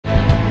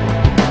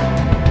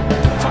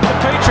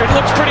Petrie. It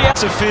looks pretty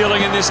out of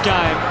feeling in this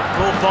game.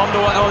 Ball bombed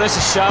away. Oh, there's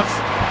a shove.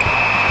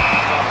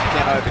 You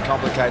can't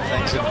overcomplicate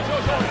things and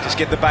just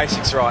get the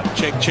basics right.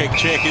 Check,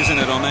 isn't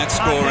it, on that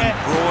score? And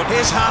Broad.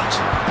 Here's Hunt,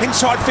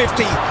 inside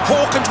 50.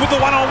 Hawkins with the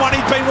one-on-one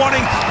he's been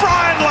wanting.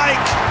 Brian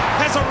Lake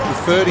has a...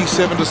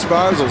 37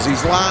 disposals,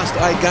 his last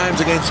 8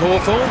 games against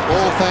Hawthorn.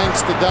 All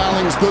thanks to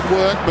Darling's good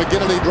work.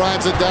 McGinnity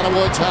drives it down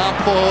towards half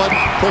forward,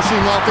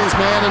 pushing off his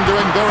man and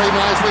doing very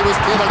nicely was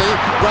Kennedy.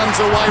 Runs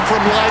away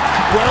from Lake.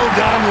 Well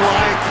done,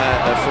 Lake.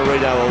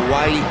 Ferrito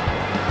away,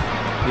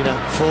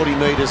 40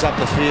 metres up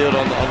the field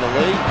on the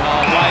lead.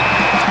 Oh, Lake.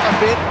 A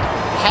bit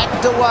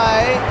hacked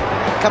away,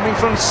 coming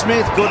from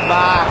Smith. Good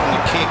mark. And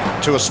the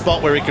kick to a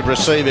spot where he could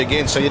receive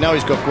again, so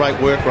he's got great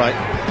work rate.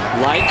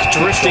 Lake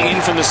drifting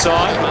in from the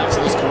side.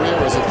 His career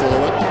as a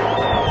forward.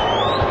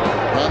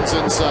 Runs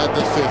inside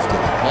the 50.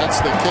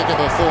 That's the kick of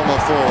a former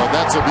forward.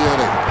 That's a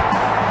beauty.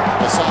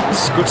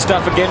 Good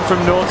stuff again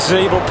from North.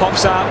 Zeeble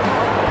pops up.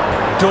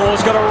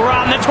 Dawes got a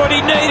run. That's what he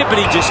needed, but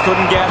he just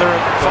couldn't gather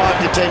it.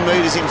 5 to 10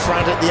 metres in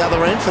front at the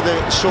other end for the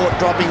short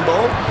dropping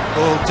ball.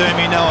 Well, Doom,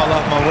 I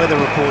love my weather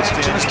reports.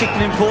 Just kicked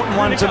an important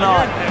one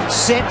tonight.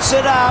 Sets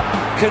it up.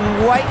 Can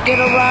Wait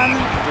get a run?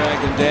 Drag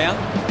them down.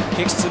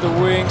 Kicks to the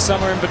wing,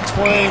 somewhere in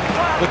between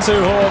the two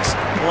Hawks.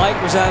 Lake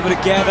was able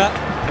to gather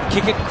and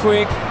kick it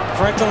quick.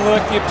 Franklin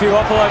lurking at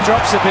Puopolo,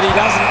 drops it, but he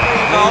doesn't.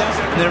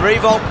 And then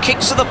Revolt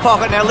kicks to the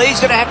pocket. Now Lee's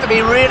going to have to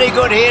be really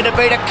good here to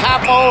beat a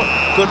couple.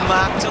 Good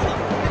mark to them.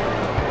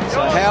 So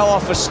how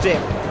off a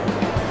step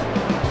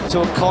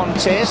to a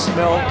contest?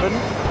 Melbourne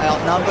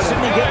outnumbered.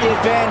 Sydney get the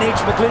advantage.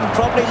 McLean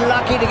probably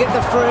lucky to get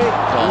the free.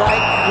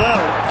 Lake,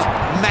 well.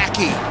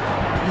 Mackie.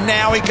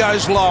 Now he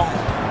goes long.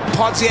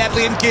 Podsy,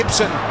 Adley and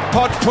Gibson.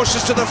 Pod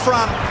pushes to the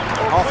front.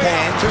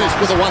 Offhand. Finished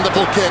with a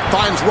wonderful kick.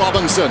 Finds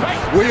Robinson.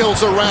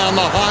 Wheels around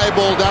the high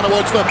ball down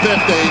towards the 50.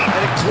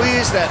 And it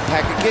clears that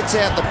pack. It gets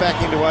out the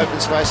back into open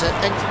space.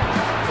 And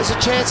there's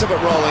a chance of it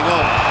rolling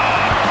on.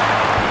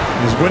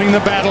 He's winning the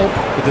battle,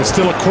 but there's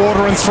still a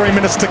quarter and 3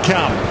 minutes to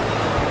come.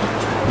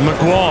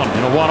 McGuan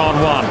in a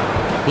one-on-one.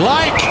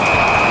 Lake!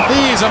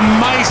 He is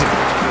amazing.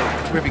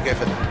 Terrific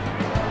effort.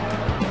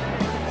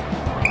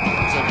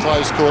 It's in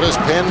close quarters.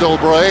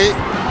 Pendlebury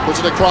puts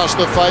it across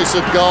the face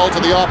of goal to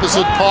the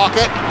opposite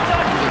pocket.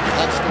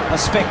 A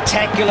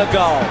spectacular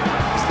goal.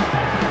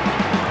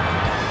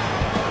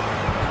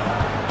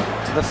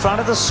 To the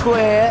front of the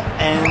square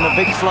and the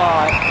big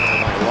fly.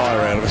 Make a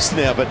liar out of us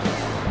now, but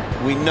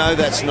we know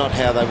that's not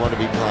how they want to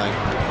be playing.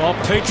 Well,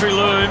 Petrie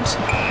looms.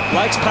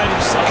 Lake's paid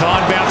himself.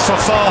 Kind bounce for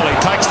Foley.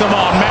 Takes them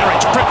on.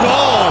 Marriage. Brick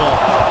wall.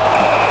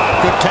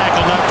 Good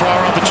tackle. No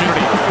prior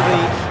opportunity. For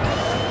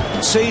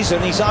the season,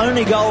 his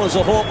only goal as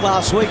a Hawk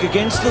last week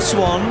against the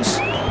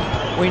Swans.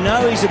 We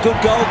know he's a good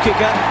goal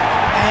kicker.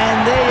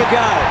 And there you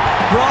go.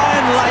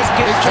 Brian Lake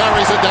gets... He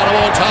carries it down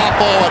towards half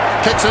forward.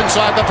 Kicks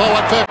inside the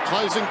forward 50.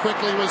 Closing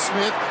quickly with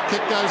Smith.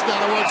 Kick goes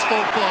down towards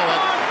full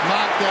forward.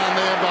 Marked down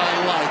there by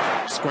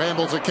Lake.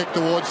 Scrambles a kick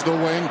towards the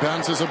wing.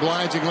 Bounces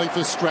obligingly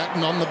for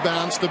Stratton on the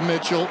bounce to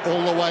Mitchell.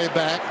 All the way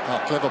back.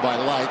 Oh, clever by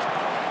Lake.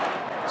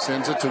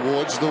 Sends it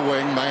towards the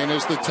wing. Main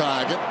is the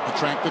target.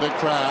 Attracted a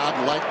crowd.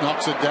 Lake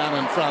knocks it down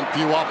in front.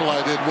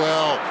 Puopolo did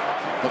well.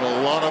 But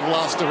a lot of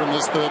luster in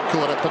this third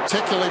quarter,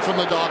 particularly from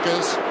the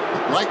Dockers.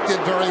 Lake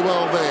did very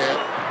well there.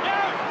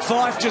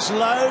 Fife just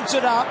loads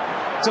it up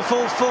to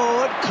full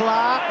forward.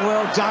 Clark,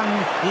 well done.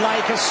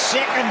 Lake, a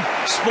second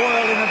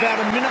spoil in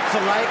about a minute for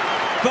Lake.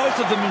 Both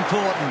of them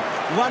important.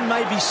 One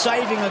may be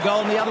saving a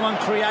goal and the other one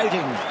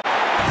creating.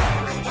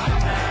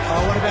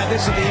 Oh, what about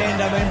this at the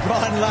end? I mean,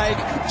 Brian Lake,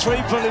 3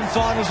 prelim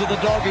finals with the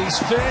Doggies,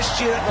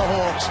 first year at the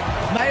Hawks.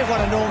 May have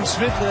won a Norm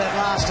Smith for that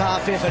last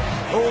half effort.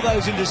 All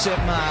those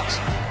intercept marks.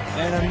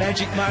 And a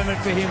magic moment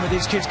for him with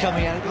his kids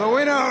coming out. The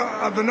winner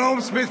of the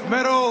Norm Smith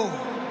medal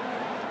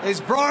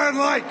is Brian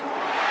Lake.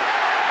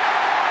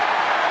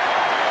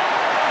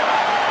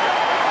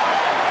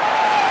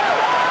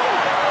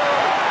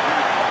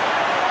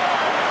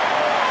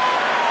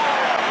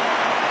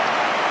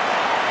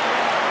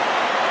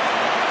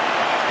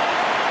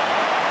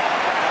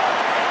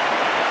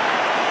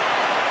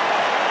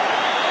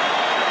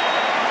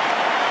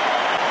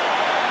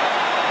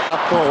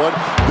 Forward,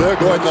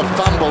 Burgoyne the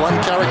fumble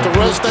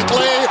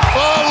uncharacteristically.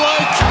 Oh,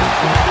 Lake!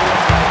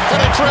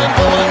 And a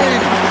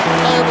trampoline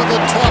over the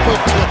top of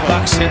Tipper.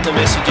 Buck sent the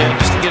message out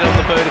just to get on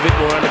the boot a bit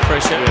more under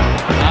pressure.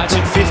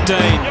 Argent 15,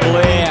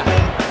 Blair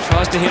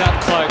tries to hit up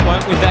Cloak,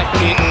 won't with that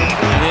kick.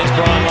 And there's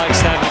Brian Lake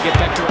starting to get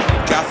back to it.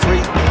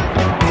 Guthrie,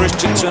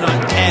 Christensen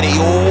and Caddy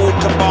all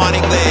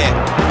combining there.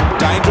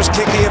 Dangerous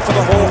kick here for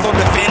the Hawthorn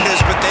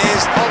defenders, but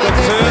there's the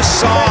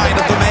first sign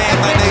of the man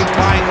they need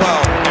playing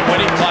well. And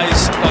when he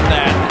plays like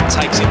that,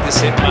 takes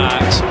intercept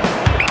marks.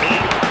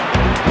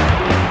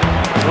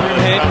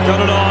 Head, got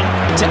it on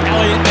to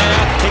Elliott now.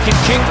 He can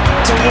kick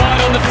to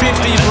White on the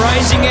 50,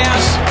 raising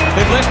out.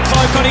 They've left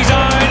Cloak on his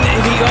own.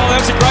 That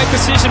was a great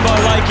position by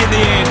Lake in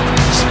the end.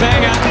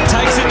 Spanger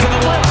takes it to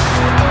the left.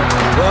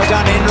 Well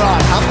done,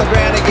 Enright. Up the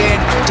ground again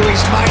to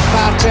his mate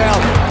Bartel.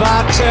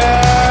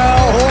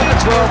 Bartel,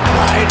 Hawkins well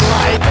played,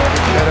 Lake.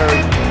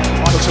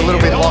 Looks a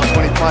little bit lost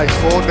when he plays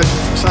forward, but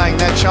saying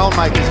that,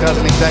 Schoenmakers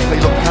doesn't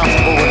exactly look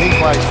comfortable when he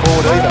plays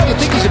forward either. You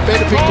think he's a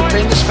better big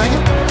defender,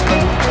 Spanger?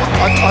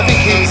 I think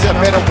he's a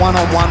better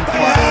one-on-one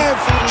player.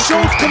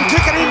 Schultz can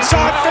kick it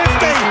inside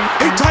 50.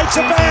 He takes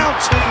a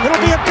bounce. It'll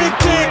be a big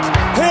kick.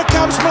 Here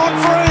comes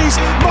Monfries.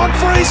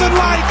 Monfries and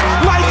Lake.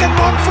 Lake and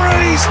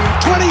Monfries.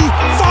 25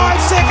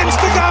 seconds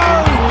to go.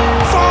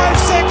 5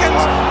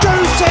 seconds. 2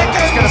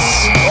 seconds.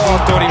 I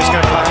thought he was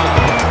going to play on.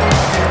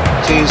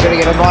 He's going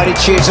to get a mighty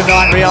cheer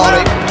tonight,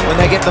 reality, when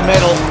they get the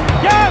medal.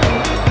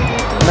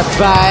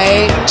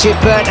 McVeigh,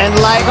 Tippett and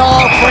Lake.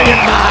 Oh,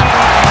 brilliant mark.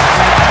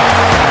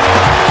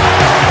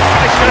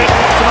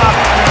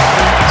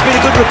 It's been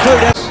a good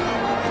recruit.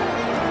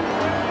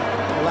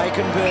 Lake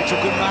and Birchall,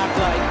 good mark,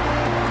 Lake.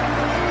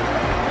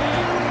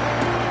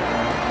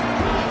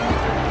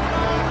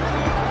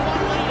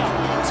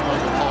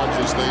 Smoker Hodge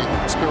is the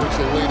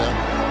spiritual leader.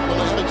 Well,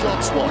 they had a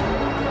job swap.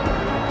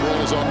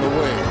 Ball is on the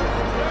wing.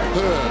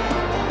 Hearn.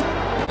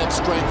 Got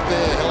strength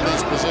there, held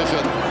his position.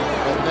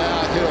 But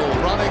now Hill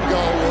running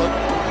goalward.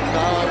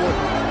 No, I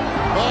wouldn't.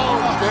 Oh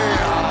dear,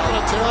 what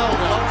a terrible